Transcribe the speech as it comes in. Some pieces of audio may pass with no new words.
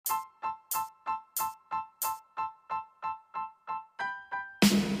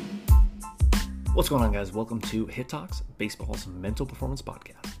What's going on, guys? Welcome to Hit Talks, baseball's mental performance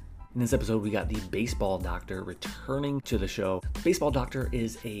podcast. In this episode, we got the baseball doctor returning to the show. The baseball doctor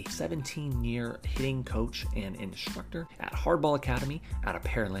is a 17-year hitting coach and instructor at Hardball Academy out of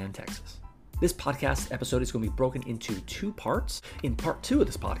Pearland, Texas. This podcast episode is going to be broken into two parts. In part two of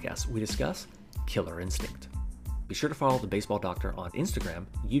this podcast, we discuss killer instinct. Be sure to follow the baseball doctor on Instagram,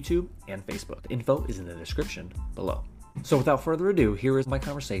 YouTube, and Facebook. The info is in the description below. So without further ado, here is my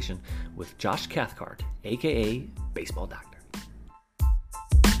conversation with Josh Cathcart, aka Baseball Doctor.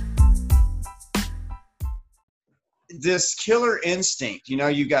 This killer instinct,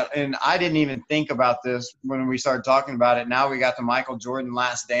 you got, and I didn't even think about this when we started talking about it. Now we got the Michael Jordan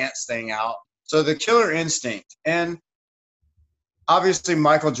Last Dance thing out. So the killer instinct, and obviously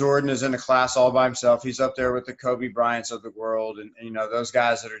Michael Jordan is in a class all by himself. He's up there with the Kobe Bryants of the world, and those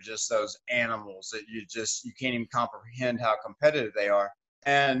guys that are just those animals that you can't even comprehend how competitive they are.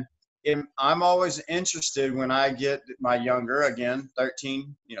 And I'm always interested when I get my younger, again,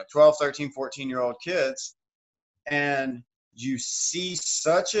 12, 13, 14-year-old kids, and you see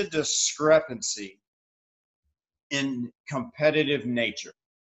such a discrepancy in competitive nature.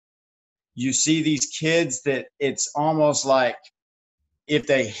 You see these kids that it's almost like if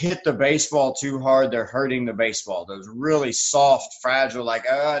they hit the baseball too hard, they're hurting the baseball. Those really soft, fragile, like,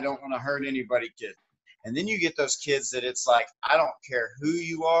 I don't want to hurt anybody kids. And then you get those kids that it's like, I don't care who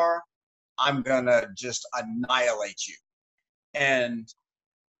you are, I'm going to just annihilate you. And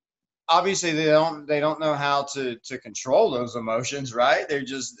obviously they don't know how to control those emotions, right? They're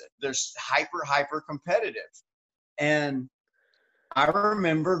hyper competitive. And I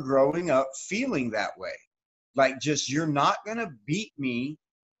remember growing up feeling that way. Like, just, you're not going to beat me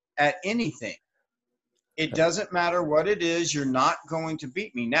at anything. It doesn't matter what it is. You're not going to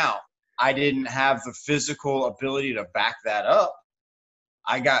beat me. Now, I didn't have the physical ability to back that up.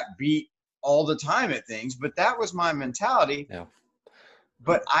 I got beat all the time at things, but that was my mentality. Yeah.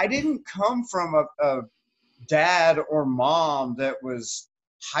 But I didn't come from a dad or mom that was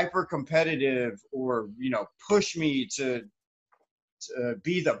hyper competitive or, push me to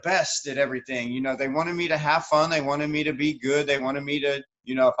be the best at everything. They wanted me to have fun. They wanted me to be good. They wanted me to,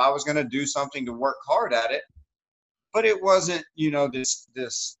 if I was going to do something, to work hard at it. But it wasn't,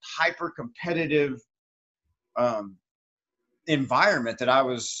 this hyper competitive environment that I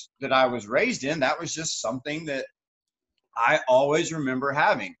was raised in. That was just something that I always remember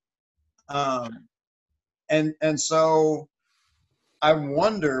having. And so I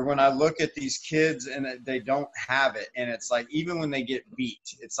wonder when I look at these kids and they don't have it, and it's like, even when they get beat,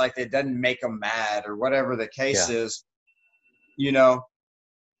 it's like it doesn't make them mad or whatever the case is.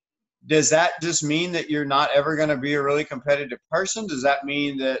 Does that just mean that you're not ever going to be a really competitive person? Does that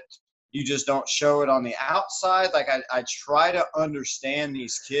mean that you just don't show it on the outside? Like, I try to understand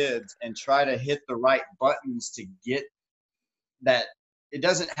these kids and try to hit the right buttons to get that. It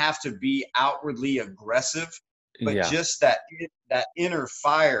doesn't have to be outwardly aggressive, but just that inner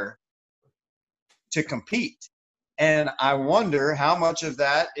fire to compete. And I wonder how much of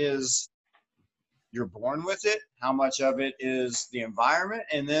that is you're born with it, how much of it is the environment,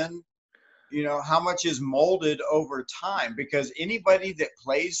 and then, how much is molded over time. Because anybody that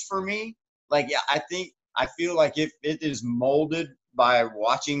plays for me, I feel like if it is molded by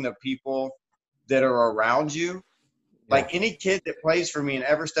watching the people that are around you, like any kid that plays for me and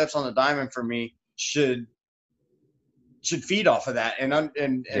ever steps on the diamond for me should feed off of that. And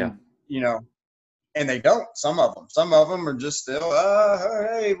they don't. Some of them are just still,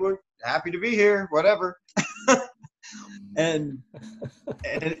 hey, we're happy to be here, whatever. and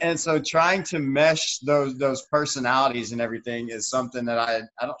so trying to mesh those personalities and everything is something that I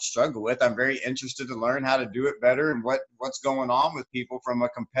don't struggle with. I'm very interested to learn how to do it better and what's going on with people from a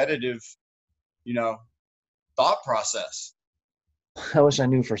competitive, thought process. I wish I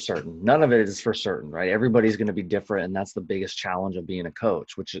knew for certain. None of it is for certain, right? Everybody's going to be different, and that's the biggest challenge of being a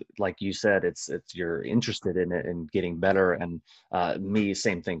coach, which, like you said, it's you're interested in it and getting better. And me,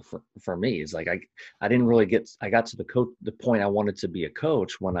 same thing for me. It's like I didn't really I got to the point I wanted to be a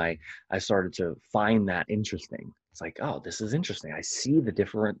coach when I started to find that interesting. It's like, oh, this is interesting. I see the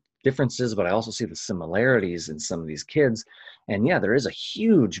differences, but I also see the similarities in some of these kids. And yeah, there is a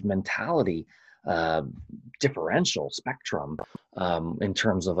huge mentality differential spectrum in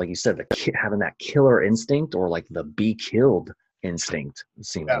terms of, like you said, having that killer instinct, or like the be killed instinct, it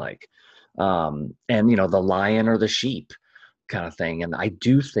seems like, and the lion or the sheep kind of thing. And I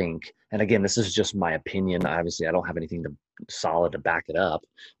do think, and again, this is just my opinion, obviously I don't have anything solid to back it up,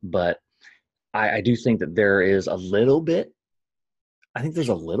 but I do think that there is a little bit, I think there's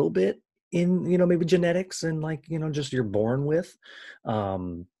a little bit in, maybe genetics and just you're born with.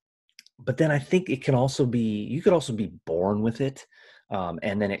 but then I think it can also be, you could also be born with it.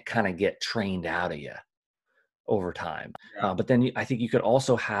 And then it kind of get trained out of you over time. Yeah. But then I think you could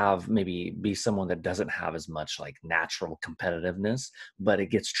also have maybe be someone that doesn't have as much like natural competitiveness, but it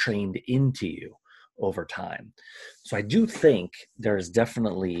gets trained into you over time. So I do think there's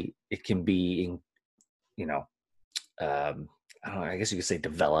definitely, it can be, you know, um, I don't know, I guess you could say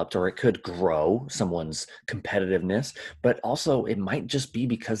developed, or it could grow someone's competitiveness, but also it might just be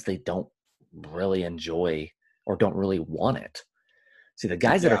because they don't really enjoy or don't really want it. See, the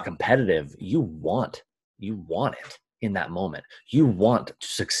guys that are Yeah. competitive, you want it in that moment. You want to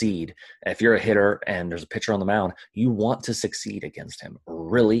succeed. If you're a hitter and there's a pitcher on the mound, you want to succeed against him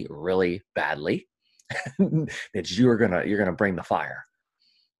really, really badly. That you're gonna bring the fire.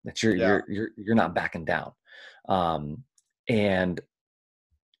 That you're Yeah. you're you're you're not backing down. Um, and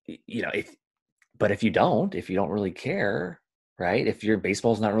if but if you don't really care, right? If your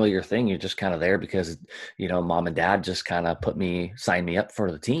baseball's not really your thing, you're just kind of there because mom and dad just kind of signed me up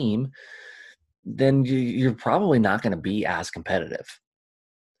for the team, then you're probably not going to be as competitive,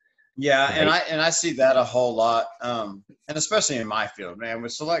 Yeah, and right? I see that a whole lot, and especially in my field, man.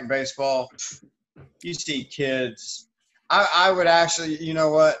 With select baseball, you see kids. I would actually, you know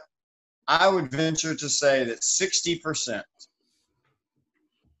what? I would venture to say that 60%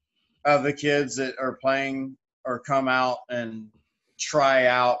 of the kids that are playing or come out and try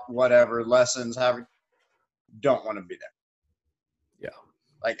out whatever lessons have don't want to be there. Yeah,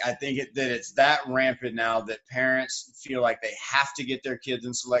 Like I think that it's that rampant now that parents feel like they have to get their kids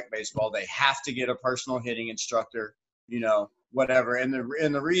in select baseball. They have to get a personal hitting instructor, whatever. And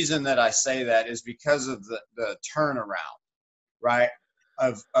the reason that I say that is because of the turnaround, right?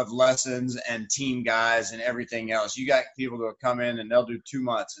 Of lessons and team guys and everything else. You got people that will come in and they'll do 2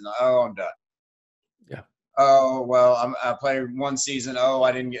 months and I'm done. yeah, Oh well, I played one season. Oh,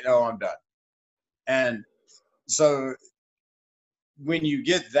 I didn't get. Oh, I'm done. And so when you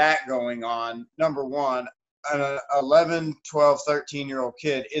get that going on, number one, an 11, 12, 13-year-old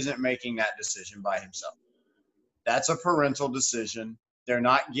kid isn't making that decision by himself. That's a parental decision. They're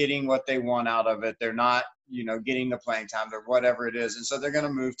not getting what they want out of it. They're not, getting the playing time or whatever it is. And so they're going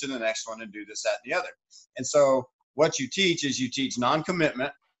to move to the next one and do this, that, and the other. And so what you teach is you teach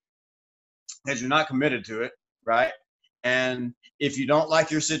non-commitment because you're not committed to it, right? And if you don't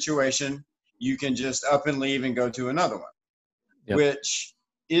like your situation, you can just up and leave and go to another one, yep, which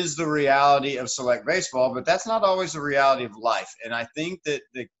is the reality of select baseball, but that's not always the reality of life. And I think that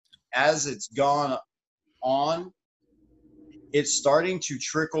as it's gone on, it's starting to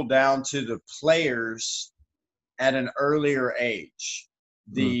trickle down to the players at an earlier age.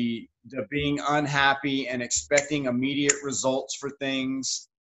 mm, The being unhappy and expecting immediate results for things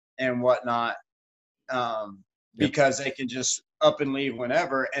and whatnot, yep, because they can just up and leave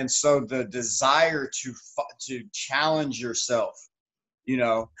whenever. And so the desire to challenge yourself,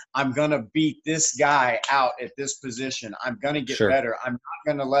 I'm going to beat this guy out at this position. I'm going to get sure, better. I'm not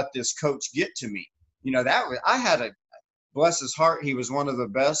going to let this coach get to me. I had bless his heart, he was one of the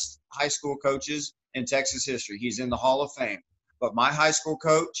best high school coaches in Texas history. He's in the Hall of Fame. But my high school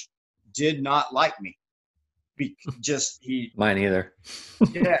coach did not like me. mine either.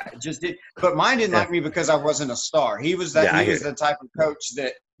 Yeah, just did. But mine didn't Yeah, like me because I wasn't a star. yeah, I He hear was you. the type of coach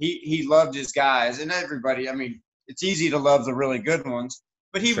that he loved his guys and everybody. I mean, it's easy to love the really good ones,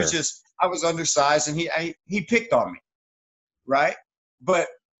 but he was Sure, just, I was undersized and he picked on me, right? But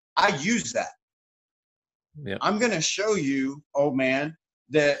I used that. yep, I'm going to show you, old man,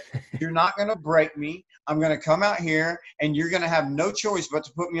 that you're not going to break me. I'm going to come out here and you're going to have no choice but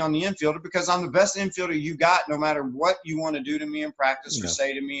to put me on the infielder because I'm the best infielder you got, no matter what you want to do to me in practice or yeah,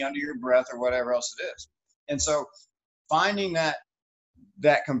 say to me under your breath or whatever else it is. And so finding that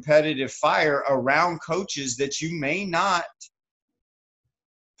competitive fire around coaches that you may not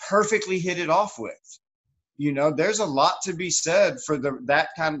perfectly hit it off with. There's a lot to be said for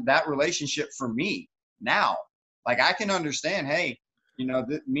that relationship for me now. Like I can understand, hey,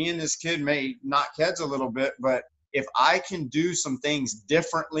 me and this kid may knock heads a little bit, but if I can do some things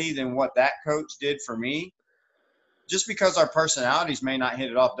differently than what that coach did for me, just because our personalities may not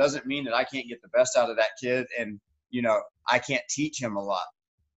hit it off doesn't mean that I can't get the best out of that kid and, I can't teach him a lot.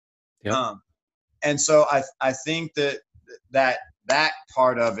 yep, Um, and so I think that that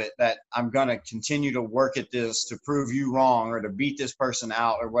part of it, that I'm going to continue to work at this to prove you wrong or to beat this person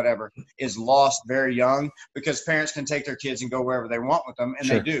out or whatever, is lost very young because parents can take their kids and go wherever they want with them, and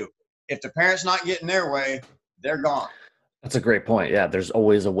they sure. do. If the parents not getting their way, they're gone. That's a great point. Yeah, there's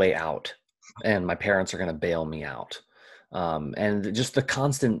always a way out, and my parents are going to bail me out. And just the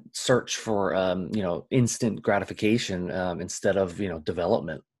constant search for instant gratification instead of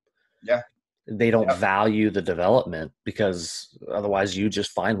development. Yeah. They don't Yep. value the development, because otherwise you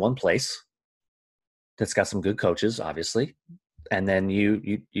just find one place that's got some good coaches, obviously, and then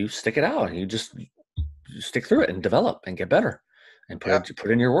you stick it out, and you stick through it and develop and get better and Yep.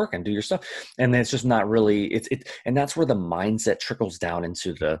 put in your work and do your stuff. And it's just not really and that's where the mindset trickles down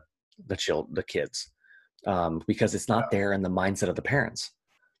into the kids, because it's not there in the mindset of the parents.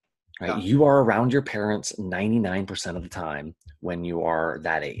 Right? Yeah. You are around your parents 99% of the time when you are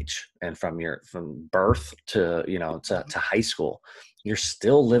that age, and from birth to to high school, you're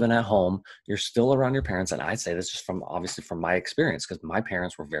still living at home, you're still around your parents. And I say this just from obviously from my experience, because my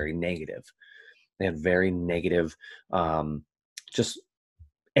parents were very negative. They had very negative, just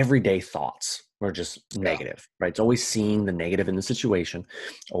everyday thoughts were just Yeah. negative, right? It's always seeing the negative in the situation.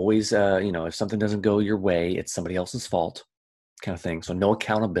 Always, if something doesn't go your way, it's somebody else's fault, kind of thing. So no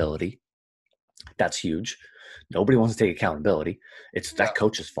accountability. That's huge. Nobody wants to take accountability. It's Yeah. that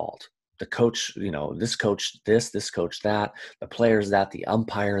coach's fault. The coach, this coach, this coach, that, the players, that, the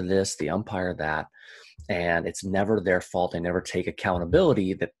umpire, this, the umpire, that. And it's never their fault. They never take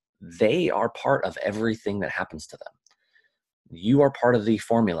accountability that they are part of everything that happens to them. You are part of the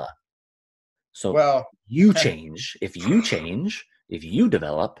formula. So Well, if you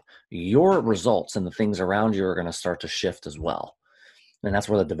develop, your results and the things around you are going to start to shift as well. And that's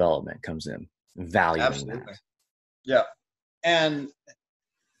where the development comes in, valuing absolutely. that. Yeah. And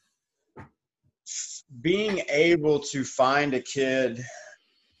being able to find a kid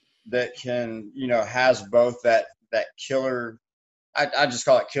that can, has both that killer, I just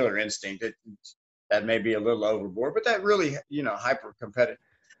call it killer instinct. That may be a little overboard, but that really, hyper competitive.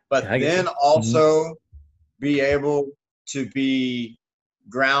 But Yeah, I get you. then also be able to be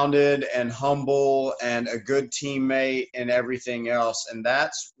grounded and humble and a good teammate and everything else. And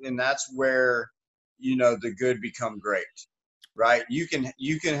that's where, the good become great. Right? You can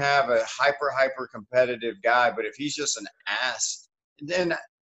have a hyper competitive guy, but if he's just an ass, then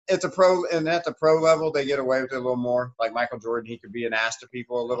at the pro level they get away with it a little more. Like Michael Jordan, he could be an ass to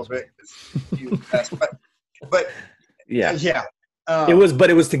people a little bit because he was the best. But Yeah. yeah, But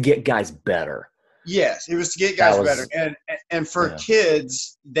it was to get guys better. yes, it was to get That guys better. was, And for yeah,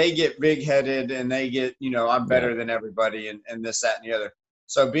 kids, they get big headed and they get, I'm yeah, better than everybody and this, that, and the other.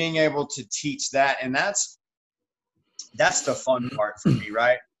 So being able to teach that, and that's the fun part for me,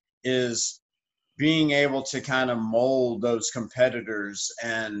 right? Is being able to kind of mold those competitors.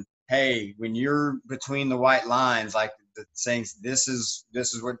 And hey, when you're between the white lines, like the saying, this is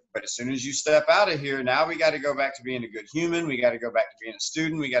what, but as soon as you step out of here, now we got to go back to being a good human. We got to go back to being a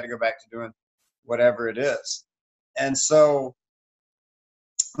student. We got to go back to doing whatever it is. And so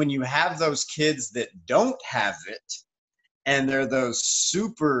when you have those kids that don't have it, and they're those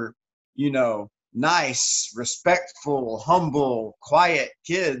super, nice, respectful, humble, quiet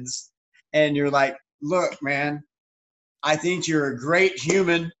kids, and you're like, look, man, I think you're a great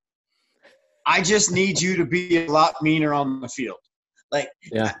human. I just need you to be a lot meaner on the field. Like,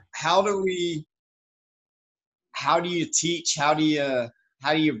 yeah, how do you teach? How do you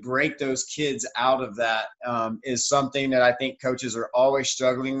break those kids out of that? Is something that I think coaches are always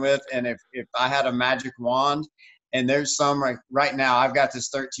struggling with. And if I had a magic wand, and there's some right now, I've got this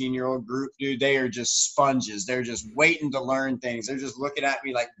 13-year-old group, dude. They are just sponges. They're just waiting to learn things. They're just looking at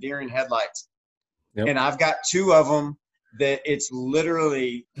me like deer in headlights. yep, And I've got two of them that it's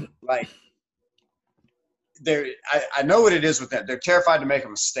literally like I know what it is with them. They're terrified to make a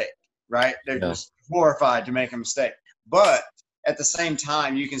mistake, right? They're yeah, just horrified to make a mistake. But at the same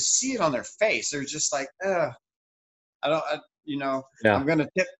time, you can see it on their face. They're just like, I don't, yeah. I'm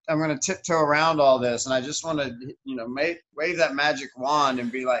gonna tiptoe around all this, and I just want to, wave that magic wand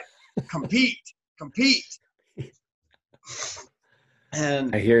and be like, compete, compete. I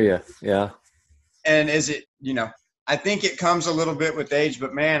And hear you. Yeah, is it, I think it comes a little bit with age,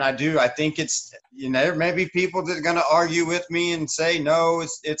 but man, I think it's, there may be people that are going to argue with me and say, no,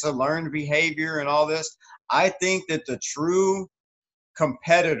 it's a learned behavior and all this. I think that the true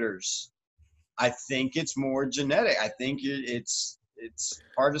competitors, I think it's more genetic. I think it's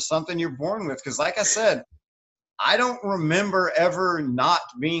part of something you're born with. Because like I said, I don't remember ever not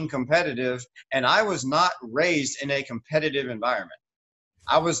being competitive, and I was not raised in a competitive environment.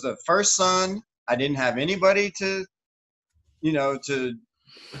 I was the first son. I didn't have anybody to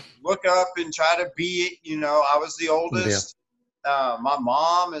look up and try to be. I was the yeah. oldest. My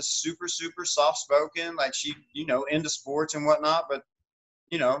mom is super, super soft spoken, like she, into sports and whatnot, but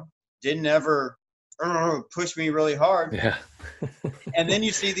you know, didn't ever push me really hard. Yeah. And then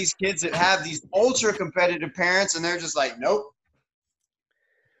you see these kids that have these ultra competitive parents, and they're just like, nope.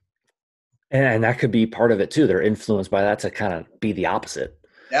 And that could be part of it too. They're influenced by that to kind of be the opposite.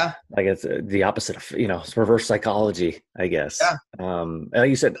 Yeah. Like it's the opposite of, it's reverse psychology, I guess. Yeah. Like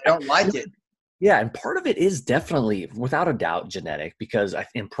you said, They don't like it. yeah, and part of it is definitely, without a doubt, genetic because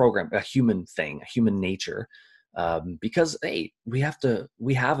in program a human thing, a human nature. Because hey, we have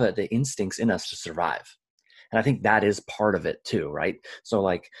the instincts in us to survive, and I think that is part of it too, right? So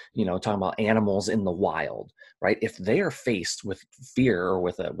like, talking about animals in the wild, right? If they are faced with fear or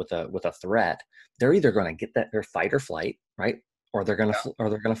with a threat, they're either going to get that their fight or flight, right? Or they're going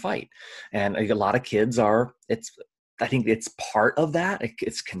to fight. And a lot of kids are it's I think it's part of that.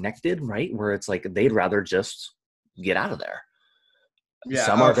 It's connected, right? Where it's like they'd rather just get out of there. Yeah.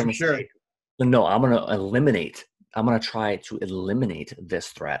 Some Oh, are for going to sure. say, no, I'm going to try to eliminate this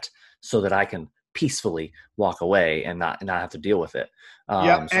threat so that I can peacefully walk away and not have to deal with it.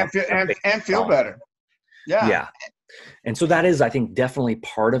 Yep. So I'm going to face And it feel on. better. Yeah. Yeah. And so that is, I think, definitely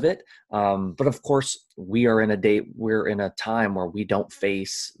part of it. But of course, we're in a time where we don't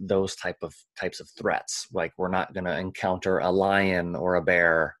face those types of threats. Like we're not going to encounter a lion or a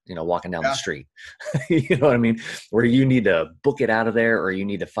bear, walking down the Yeah. street. You know what I mean? Where you need to book it out of there or you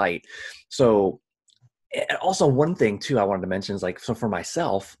need to fight. So, and also one thing too, I wanted to mention is like, so for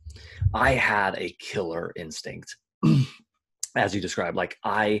myself, I had a killer instinct, as you described. But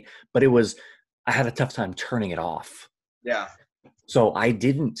I had a tough time turning it off. Yeah. So I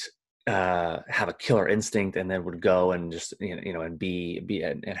didn't have a killer instinct and then would go and just and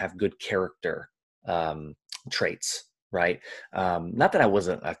and have good character um, traits, right? Not that I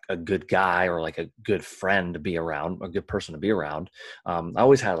wasn't a good guy or like a good friend to be around, a good person to be around. I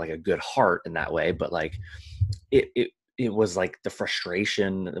always had like a good heart in that way, but like it was like the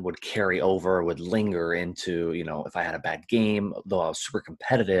frustration that would carry over, would linger into, if I had a bad game, though I was super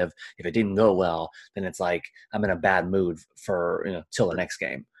competitive, if it didn't go well, then it's like I'm in a bad mood for, till the next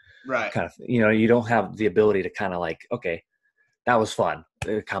game. Right. Kind of, you don't have the ability to kind of like, okay, that was fun.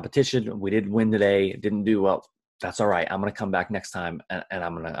 Competition, we didn't win today, didn't do well. That's all right. I'm going to come back next time and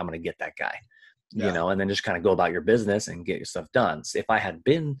I'm going to get that guy, Yeah. and then just kind of go about your business and get your stuff done. So if I had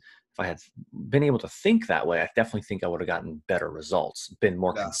been able to think that way, I definitely think I would have gotten better results, been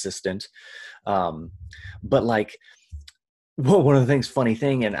more Yeah. consistent. Um, but like, well, one of the things, funny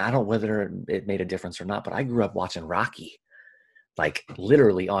thing, and I don't know whether it made a difference or not, but I grew up watching Rocky, like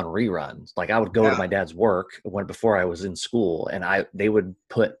literally on reruns. Like I would go to Yeah. my dad's work before I was in school, and they would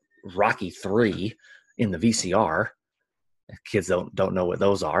put Rocky 3 in the VCR. Kids don't know what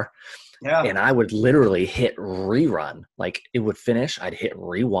those are, Yeah. and I would literally hit rerun. Like it would finish, I'd hit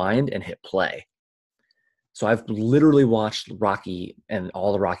rewind and hit play. So I've literally watched Rocky and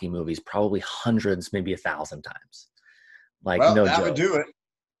all the Rocky movies probably hundreds, maybe 1,000 times. Like Well, no that would joke. do it.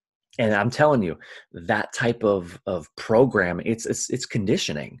 And I'm telling you, that type of program, it's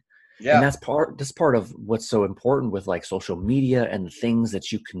conditioning. And Yeah. that's part of what's so important with like social media and the things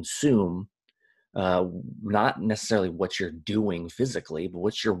that you consume, uh, not necessarily what you're doing physically, but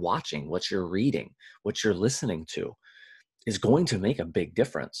what you're watching, what you're reading, what you're listening to is going to make a big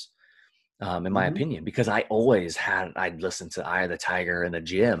difference, in my Hmm. opinion, because I'd listen to Eye of the Tiger in the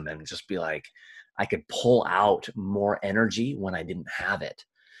gym and just be like, I could pull out more energy when I didn't have it,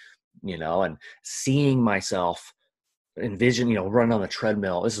 and seeing myself envision, running on the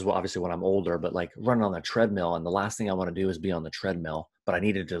treadmill. This is obviously when I'm older, but like running on the treadmill. And the last thing I want to do is be on the treadmill, but I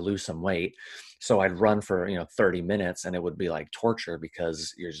needed to lose some weight. So I'd run for, 30 minutes and it would be like torture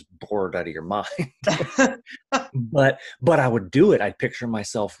because you're just bored out of your mind. But I would do it. I'd picture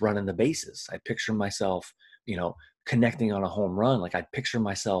myself running the bases. I'd picture myself, connecting on a home run. Like I'd picture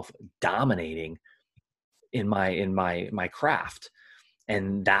myself dominating in my craft,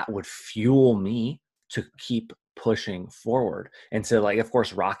 and that would fuel me to keep pushing forward. And so, like, of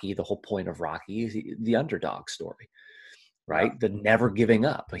course, Rocky, the whole point of Rocky is the underdog story, Yeah. right? The never giving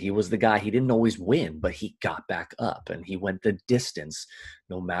up. He was the guy, he didn't always win, but he got back up and he went the distance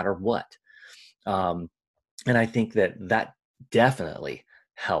no matter what. Um, and I think that definitely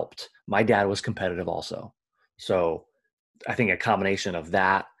helped. My dad was competitive also. So I think a combination of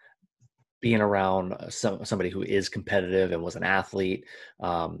that, being around somebody who is competitive and was an athlete,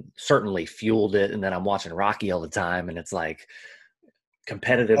 certainly fueled it. And then I'm watching Rocky all the time, and it's like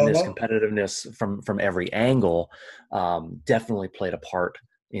competitiveness, Uh-huh. competitiveness from every angle, definitely played a part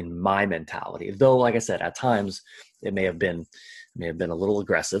in my mentality. Though, like I said, at times it may have been a little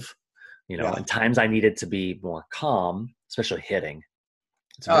aggressive, Yeah. and times I needed to be more calm, especially hitting.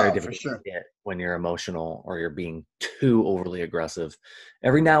 It's very Oh, for difficult to sure. hit when you're emotional or you're being too overly aggressive.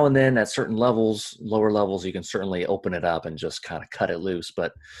 Every now and then at certain levels, lower levels, you can certainly open it up and just kind of cut it loose.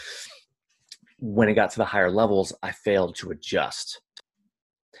 But when it got to the higher levels, I failed to adjust.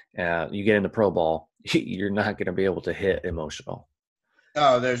 You get in the pro ball, you're not going to be able to hit emotional.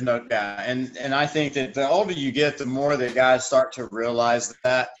 Oh, there's no doubt. And I think that the older you get, the more that guys start to realize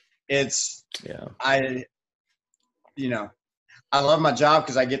that it's Yeah. I you know I love my job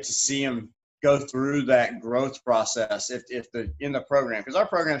because I get to see them go through that growth process if the in the program, because our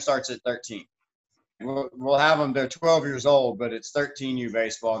program starts at 13. We'll have them, they're 12 years old, but it's 13U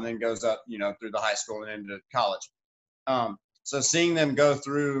baseball and then goes up, through the high school and into college. So seeing them go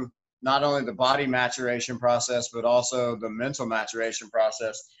through not only the body maturation process, but also the mental maturation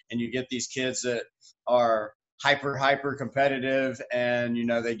process, and you get these kids that are hyper competitive, and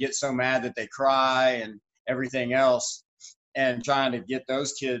they get so mad that they cry and everything else, and trying to get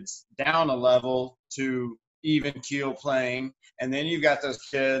those kids down a level to even keel playing. And then you've got those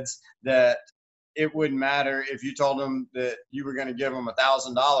kids that it wouldn't matter if you told them that you were going to give them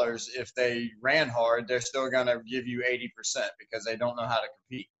 $1,000. If they ran hard, they're still going to give you 80% because they don't know how to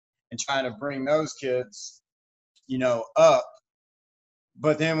compete, and trying to bring those kids, up.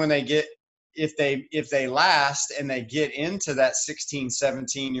 But then when they get, if they last and they get into that 16,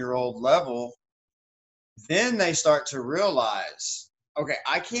 17-year-old level, then they start to realize, okay,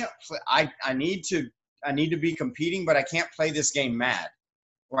 I can't play. I need to be competing, but I can't play this game mad,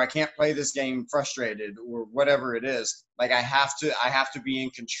 or I can't play this game frustrated, or whatever it is. Like I have to be in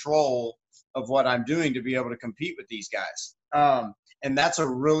control of what I'm doing to be able to compete with these guys. And that's a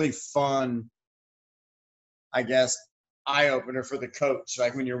really fun, I guess, eye opener for the coach.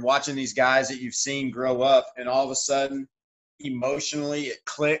 Like when you're watching these guys that you've seen grow up, and all of a sudden, emotionally, it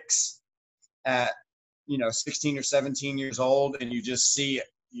clicks at 16 or 17 years old, and you just see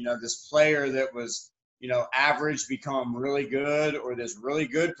this player that was average become really good, or this really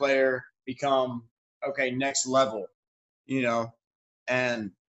good player become okay, next level, you know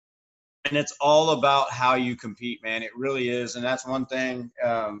and it's all about how you compete, man. It really is. And that's one thing,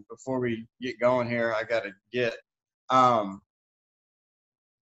 before we get going here, I got to get um,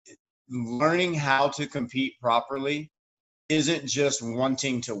 learning how to compete properly isn't just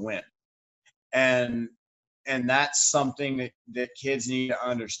wanting to win. And that's something that kids need to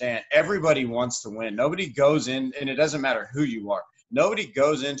understand. Everybody wants to win. Nobody goes in, and it doesn't matter who you are. Nobody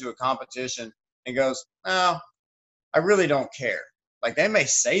goes into a competition and goes, "Oh, I really don't care." Like, they may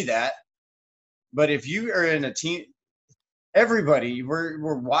say that, but if you are in a team, everybody,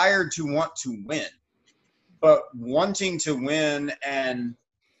 we're wired to want to win. But wanting to win and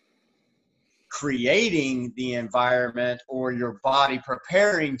creating the environment, or your body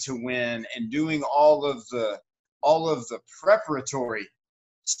preparing to win and doing all of the preparatory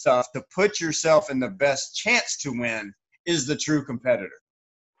stuff to put yourself in the best chance to win, is the true competitor.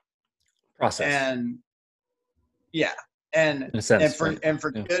 Process, And yeah, and in a and sense, for right? and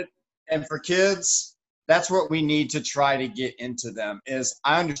for Yeah. kid and for kids, that's what we need to try to get into them. Is,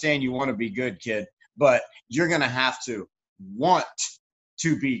 I understand you want to be good, kid, but you're going to have to want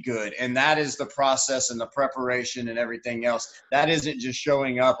to be good, and that is the process and the preparation and everything else. That isn't just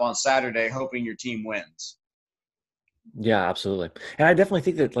showing up on Saturday hoping your team wins. Yeah, absolutely. And I definitely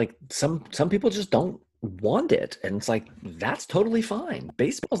think that like some people just don't want it. And it's like that's totally fine.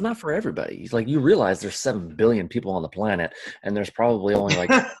 Baseball's not for everybody. Like you realize there's 7 billion people on the planet, and there's probably only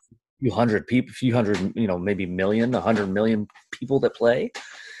like few hundred people, few hundred, maybe million, 100 million people that play.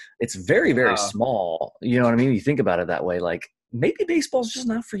 It's very, very uh, small. You know what I mean? You think about it that way, like maybe baseball's just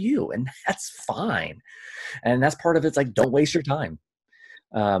not for you, and that's fine. And that's part of it's like don't waste your time.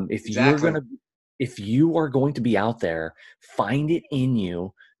 If you're exactly. gonna, if you are going to be out there, find it in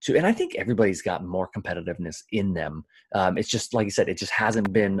you to. And I think everybody's got more competitiveness in them. It's just like you said, it just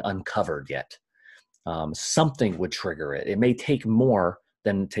hasn't been uncovered yet. Something would trigger it. It may take more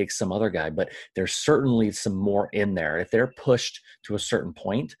than it takes some other guy, but there's certainly some more in there. If they're pushed to a certain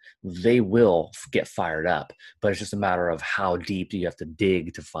point, they will get fired up. But it's just a matter of how deep do you have to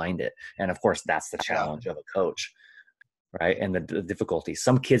dig to find it. And of course, that's the Yeah. challenge of a coach, right? And the difficulty.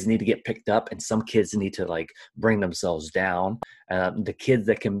 Some kids need to get picked up, and some kids need to like bring themselves down. The kids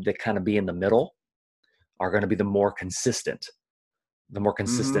that kind of be in the middle are going to be the more consistent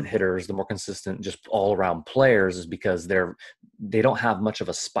Mm-hmm. hitters, the more consistent just all around players, is because they don't have much of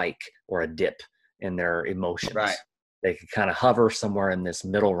a spike or a dip in their Right. emotions. They can kind of hover somewhere in this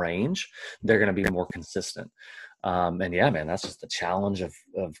middle range. They're going to be more consistent. And yeah, man, that's just the challenge of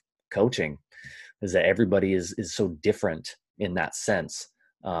coaching, is that everybody is so different in that sense.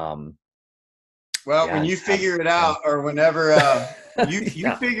 Um, Well, yeah, when you just have, figure it yeah. out, or whenever you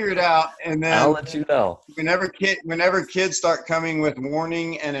Yeah, figure it out, and I'll then let you know. whenever kids start coming with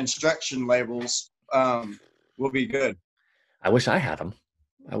warning and instruction labels, we'll be good. I wish I had them.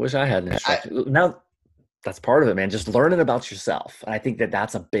 I wish I had an I instruction. Now, that's part of it, man. Just learning about yourself. And I think that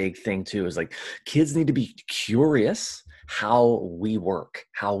that's a big thing too, is like kids need to be curious. how we work,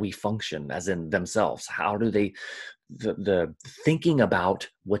 how we function, as in themselves. How do they, the thinking about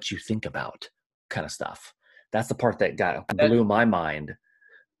what you think about kind of stuff. That's the part that That blew my mind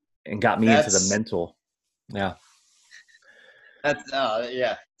and got me into the that's mental. Yeah. that's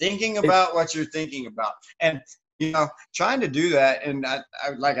yeah. Thinking It, about what you're thinking about, and trying to do that. And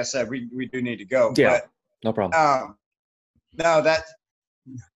like I said, we do need to go, yeah, but no problem. no, that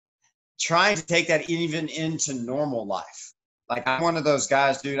trying to take that even into normal life. Like I'm one of those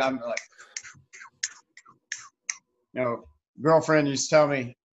guys, dude. I'm like, girlfriend used to tell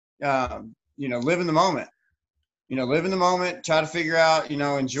me, live in the moment. Live in the moment. Try to figure out,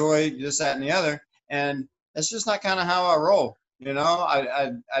 enjoy this, that, and the other. And that's just not kind of how I roll.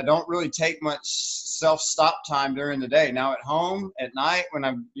 I don't really take much self stop time during the day. Now at home at night when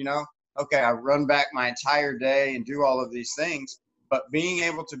I'm, okay, I run back my entire day and do all of these things. But being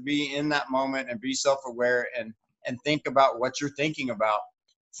able to be in that moment and be self aware and think about what you're thinking about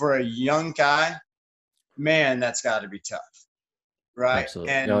for a young guy, man, that's got to be tough, right?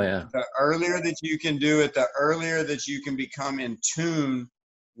 Absolutely. Oh And yeah. the earlier that you can do it, the earlier that you can become in tune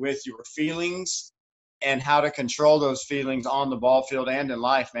with your feelings and how to control those feelings on the ball field and in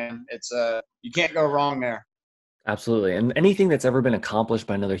life, man. It's you can't go wrong there. Absolutely. And anything that's ever been accomplished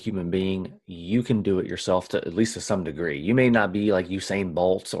by another human being, you can do it yourself to at least to some degree. You may not be like Usain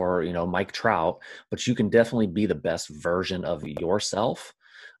Bolt or, Mike Trout, but you can definitely be the best version of yourself.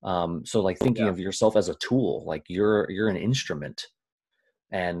 So like thinking Yeah. of yourself as a tool, like you're an instrument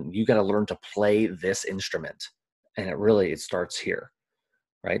and you got to learn to play this instrument. And it starts here,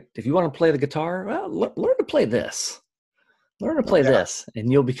 right? If you want to play the guitar, well, learn to play this. Learn to play Yeah. this,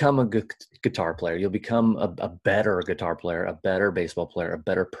 and you'll become a good guitar player. You'll become a better guitar player, a better baseball player, a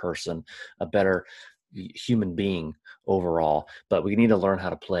better person, a better human being overall. But we need to learn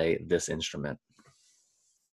how to play this instrument.